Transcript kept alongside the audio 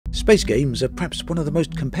Space games are perhaps one of the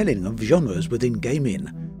most compelling of genres within gaming.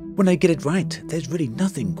 When they get it right, there's really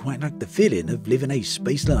nothing quite like the feeling of living a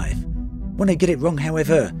space life. When they get it wrong,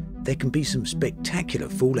 however, there can be some spectacular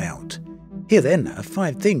fallout. Here then are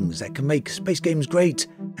 5 things that can make space games great,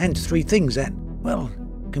 and 3 things that, well,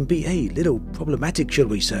 can be a little problematic, shall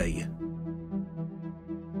we say.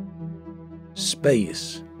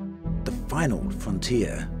 Space. The final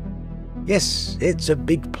frontier. Yes, it's a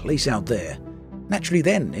big place out there. Naturally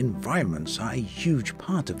then, environments are a huge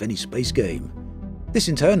part of any space game. This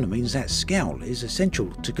in turn means that scale is essential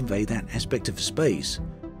to convey that aspect of space.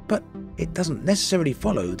 But it doesn't necessarily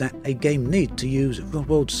follow that a game needs to use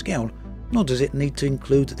real-world scale, nor does it need to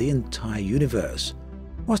include the entire universe.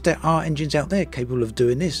 Whilst there are engines out there capable of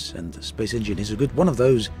doing this, and the Space Engine is a good one of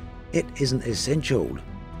those, it isn't essential.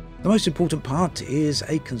 The most important part is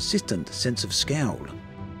a consistent sense of scale.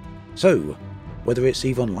 So, whether it's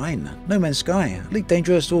EVE Online, No Man's Sky, Elite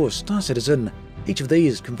Dangerous or Star Citizen, each of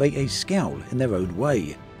these convey a scale in their own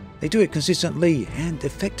way. They do it consistently and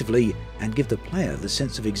effectively and give the player the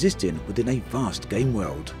sense of existing within a vast game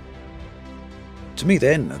world. To me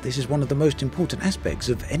then, this is one of the most important aspects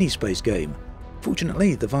of any space game.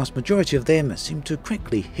 Fortunately, the vast majority of them seem to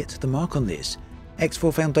correctly hit the mark on this.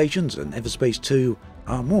 X4 Foundations and Everspace 2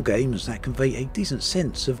 are more games that convey a decent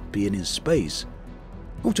sense of being in space.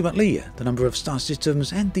 Ultimately, the number of star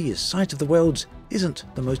systems and the size of the worlds isn't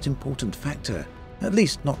the most important factor, at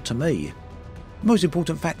least not to me. The most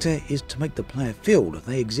important factor is to make the player feel that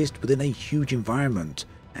they exist within a huge environment,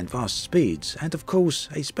 and vast speeds, and of course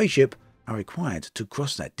a spaceship, are required to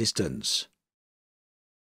cross that distance.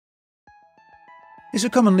 It's a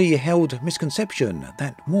commonly held misconception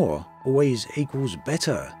that more always equals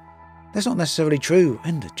better. That's not necessarily true,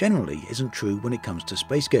 and generally isn't true when it comes to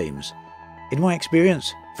space games. In my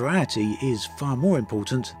experience, variety is far more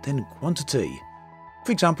important than quantity.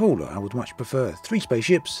 For example, I would much prefer 3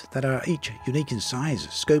 spaceships that are each unique in size,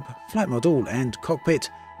 scope, flight model and cockpit,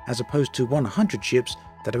 as opposed to 100 ships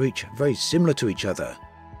that are each very similar to each other.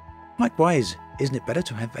 Likewise, isn't it better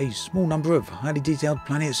to have a small number of highly detailed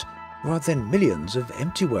planets rather than millions of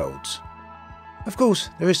empty worlds? Of course,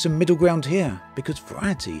 there is some middle ground here, because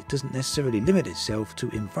variety doesn't necessarily limit itself to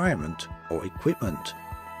environment or equipment.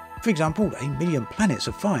 For example, 1,000,000 planets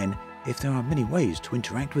are fine if there are many ways to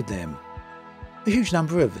interact with them. A huge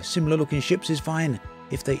number of similar looking ships is fine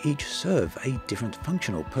if they each serve a different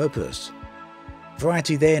functional purpose.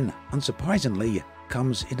 Variety then, unsurprisingly,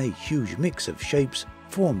 comes in a huge mix of shapes,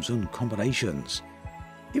 forms and combinations.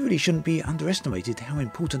 It really shouldn't be underestimated how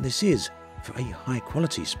important this is for a high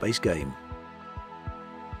quality space game.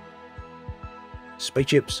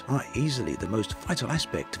 Spaceships are easily the most vital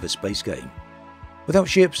aspect of a space game. Without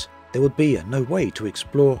ships, there would be no way to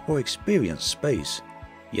explore or experience space.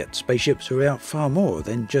 Yet spaceships are about far more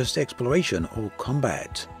than just exploration or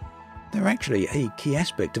combat. They're actually a key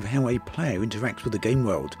aspect of how a player interacts with the game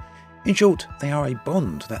world. In short, they are a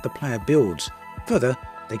bond that the player builds. Further,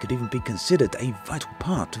 they could even be considered a vital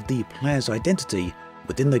part of the player's identity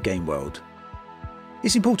within the game world.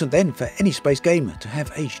 It's important then for any space game to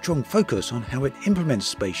have a strong focus on how it implements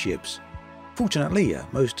spaceships. Fortunately,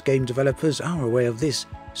 most game developers are aware of this.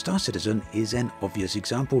 Star Citizen is an obvious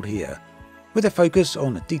example here. With a focus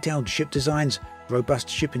on detailed ship designs, robust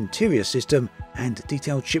ship interior system, and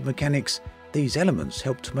detailed ship mechanics, these elements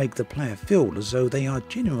help to make the player feel as though they are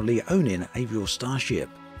genuinely owning a real starship.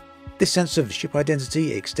 This sense of ship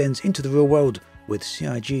identity extends into the real world with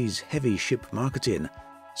CIG's heavy ship marketing,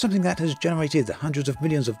 something that has generated hundreds of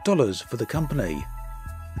millions of dollars for the company.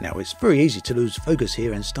 Now, it's very easy to lose focus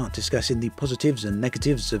here and start discussing the positives and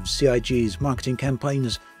negatives of CIG's marketing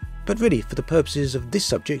campaigns, but really for the purposes of this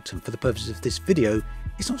subject and for the purposes of this video,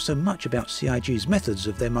 it's not so much about CIG's methods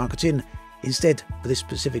of their marketing. Instead, for this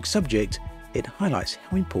specific subject, it highlights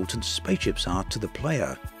how important spaceships are to the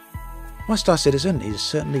player. While Star Citizen is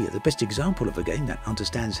certainly the best example of a game that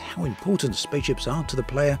understands how important spaceships are to the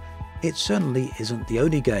player, it certainly isn't the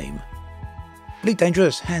only game. Elite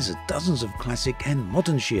Dangerous has dozens of classic and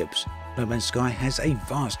modern ships. No Man's Sky has a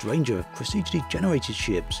vast range of procedurally generated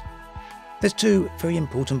ships. There's 2 very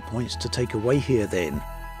important points to take away here then.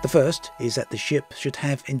 The first is that the ship should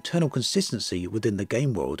have internal consistency within the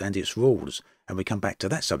game world and its rules, and we come back to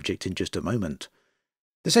that subject in just a moment.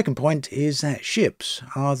 The second point is that ships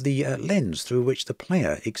are the lens through which the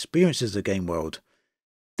player experiences the game world.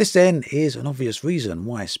 This then is an obvious reason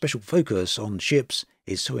why special focus on ships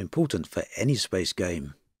is so important for any space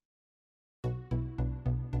game.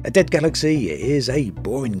 A dead galaxy is a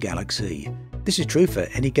boring galaxy. This is true for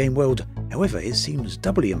any game world, however it seems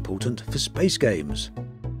doubly important for space games.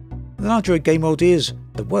 The larger a game world is,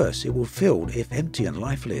 the worse it will feel if empty and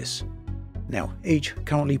lifeless. Now, each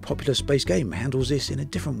currently popular space game handles this in a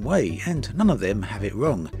different way, and none of them have it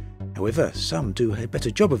wrong. However, some do a better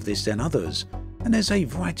job of this than others, and there's a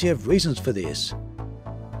variety of reasons for this.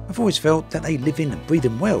 I've always felt that a living,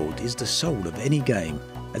 breathing world is the soul of any game.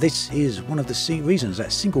 This is one of the reasons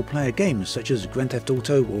that single-player games such as Grand Theft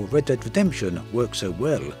Auto or Red Dead Redemption work so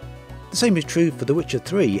well. The same is true for The Witcher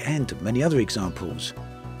 3 and many other examples.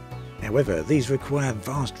 However, these require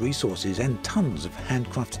vast resources and tons of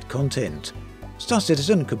handcrafted content. Star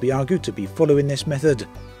Citizen could be argued to be following this method.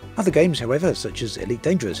 Other games, however, such as Elite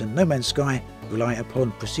Dangerous and No Man's Sky, rely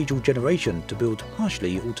upon procedural generation to build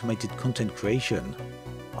partially automated content creation.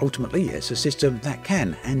 Ultimately, it's a system that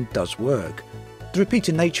can and does work. The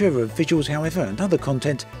repeated nature of visuals, however, and other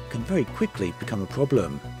content can very quickly become a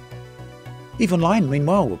problem. EVE Online,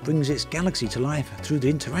 meanwhile, brings its galaxy to life through the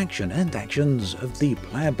interaction and actions of the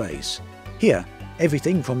player base. Here,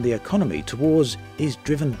 everything from the economy to wars is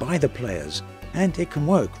driven by the players, and it can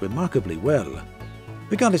work remarkably well.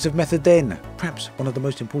 Regardless of method then, perhaps one of the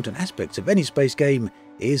most important aspects of any space game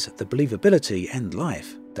is the believability and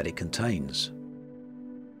life that it contains.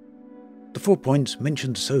 The 4 points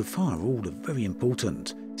mentioned so far are all very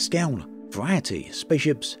important: scale, variety,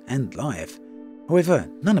 spaceships, and life. However,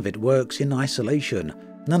 none of it works in isolation,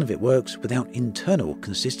 none of it works without internal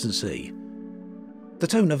consistency. The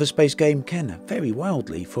tone of a space game can vary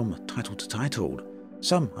wildly from title to title.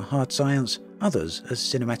 Some are hard science, others are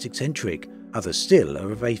cinematic-centric, others still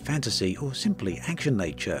are of a fantasy or simply action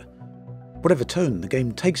nature. Whatever tone the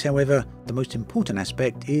game takes, however, the most important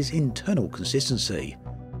aspect is internal consistency.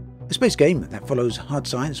 A space game that follows hard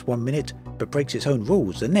science 1 minute but breaks its own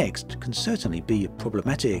rules the next can certainly be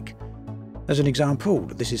problematic. As an example,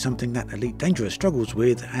 this is something that Elite Dangerous struggles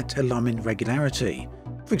with at alarming regularity.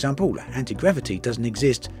 For example, anti-gravity doesn't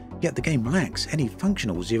exist, yet the game lacks any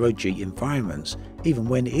functional zero-G environments, even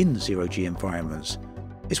when in zero-G environments.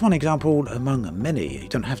 It's one example among many. You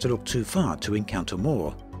don't have to look too far to encounter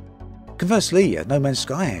more. Conversely, No Man's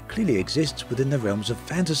Sky clearly exists within the realms of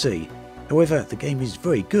fantasy. However, the game is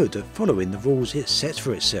very good at following the rules it sets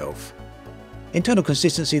for itself. Internal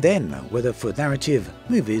consistency then, whether for narrative,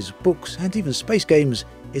 movies, books, and even space games,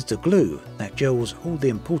 is the glue that gels all the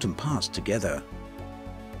important parts together.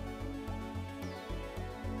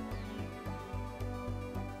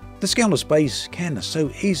 The scale of space can so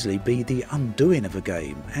easily be the undoing of a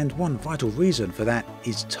game, and one vital reason for that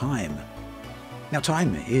is time. Now,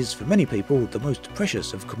 time is for many people the most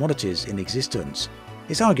precious of commodities in existence.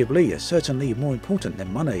 It's arguably certainly more important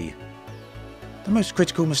than money. The most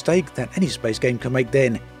critical mistake that any space game can make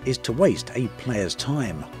then is to waste a player's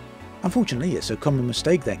time. Unfortunately, it's a common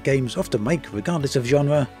mistake that games often make regardless of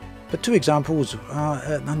genre, but 2 examples are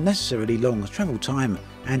unnecessarily long travel time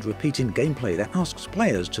and repeating gameplay that asks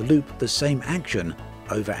players to loop the same action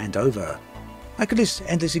over and over. I could list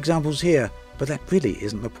endless examples here, but that really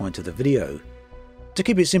isn't the point of the video. To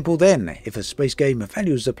keep it simple then, if a space game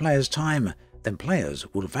values the player's time, then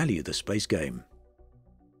players will value the space game.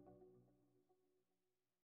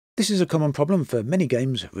 This is a common problem for many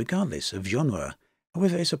games regardless of genre.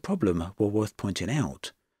 However, it's a problem well worth pointing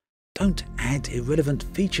out. Don't add irrelevant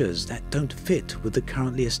features that don't fit with the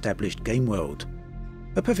currently established game world.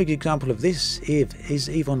 A perfect example of this is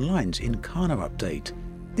EVE Online's Incarna update.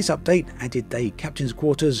 This update added a captain's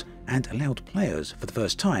quarters and allowed players, for the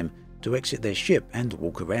first time, to exit their ship and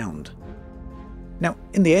walk around. Now,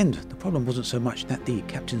 in the end, the problem wasn't so much that the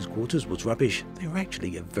captain's quarters was rubbish, they were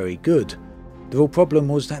actually very good. The real problem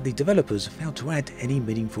was that the developers failed to add any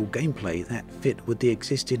meaningful gameplay that fit with the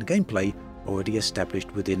existing gameplay already established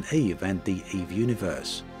within EVE and the EVE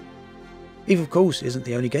universe. EVE, of course, isn't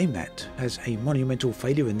the only game that has a monumental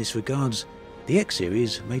failure in this regards. The X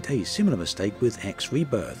series made a similar mistake with X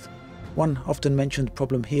Rebirth. One often mentioned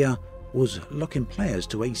problem here was locking players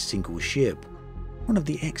to a single ship. One of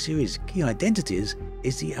the X series' key identities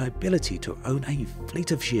is the ability to own a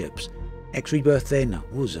fleet of ships. X Rebirth then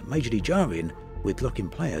was majorly jarring with locking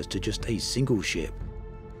players to just a single ship.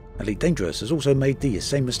 Elite Dangerous has also made the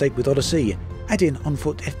same mistake with Odyssey. Adding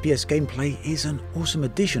on-foot FPS gameplay is an awesome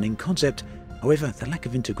addition in concept, however the lack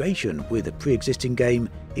of integration with a pre-existing game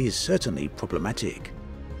is certainly problematic.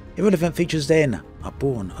 Irrelevant features then are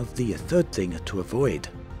born of the third thing to avoid.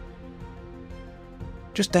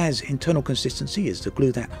 Just as internal consistency is the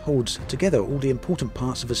glue that holds together all the important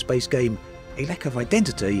parts of a space game, a lack of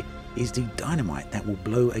identity is the dynamite that will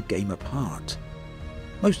blow a game apart.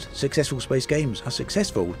 Most successful space games are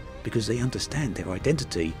successful because they understand their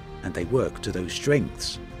identity and they work to those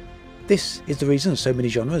strengths. This is the reason so many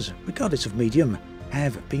genres, regardless of medium,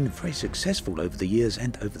 have been very successful over the years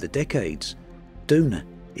and over the decades. Dune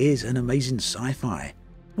is an amazing sci-fi.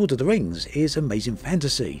 Lord of the Rings is amazing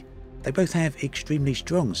fantasy. They both have extremely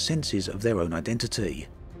strong senses of their own identity.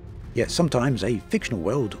 Yet sometimes a fictional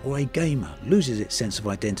world or a game loses its sense of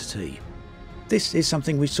identity. This is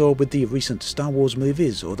something we saw with the recent Star Wars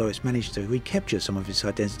movies, although it's managed to recapture some of its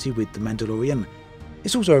identity with The Mandalorian.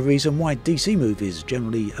 It's also a reason why DC movies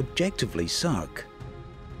generally objectively suck.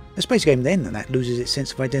 A space game then that loses its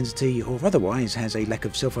sense of identity or otherwise has a lack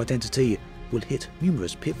of self-identity will hit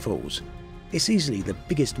numerous pitfalls. It's easily the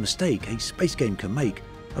biggest mistake a space game can make,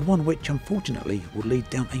 and one which unfortunately will lead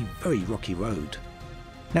down a very rocky road.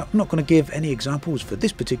 Now, I'm not going to give any examples for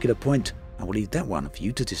this particular point, I will leave that one for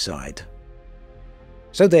you to decide.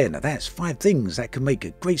 So then, that's 5 things that can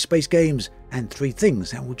make great space games and 3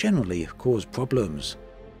 things that will generally cause problems.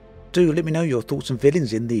 Do let me know your thoughts and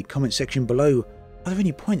feelings in the comment section below. Are there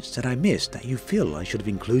any points that I missed that you feel I should have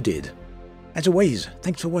included? As always,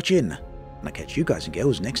 thanks for watching, and I'll catch you guys and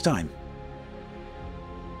girls next time.